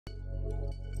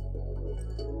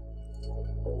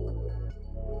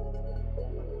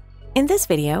In this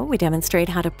video, we demonstrate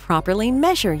how to properly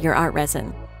measure your art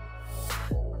resin.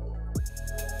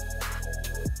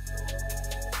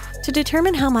 To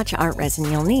determine how much art resin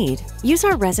you'll need, use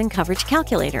our resin coverage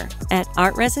calculator at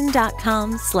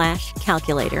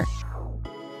artresin.com/calculator.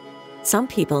 Some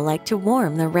people like to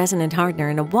warm the resin and hardener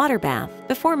in a water bath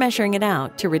before measuring it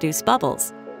out to reduce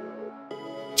bubbles.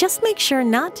 Just make sure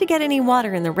not to get any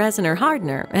water in the resin or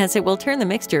hardener, as it will turn the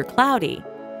mixture cloudy.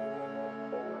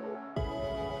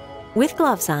 With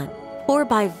gloves on, pour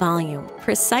by volume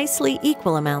precisely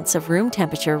equal amounts of room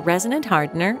temperature resin and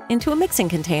hardener into a mixing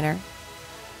container.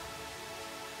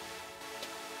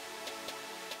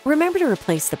 Remember to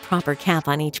replace the proper cap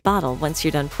on each bottle once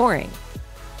you're done pouring.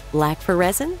 Black for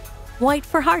resin, white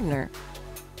for hardener.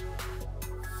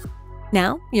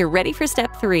 Now you're ready for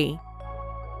step 3.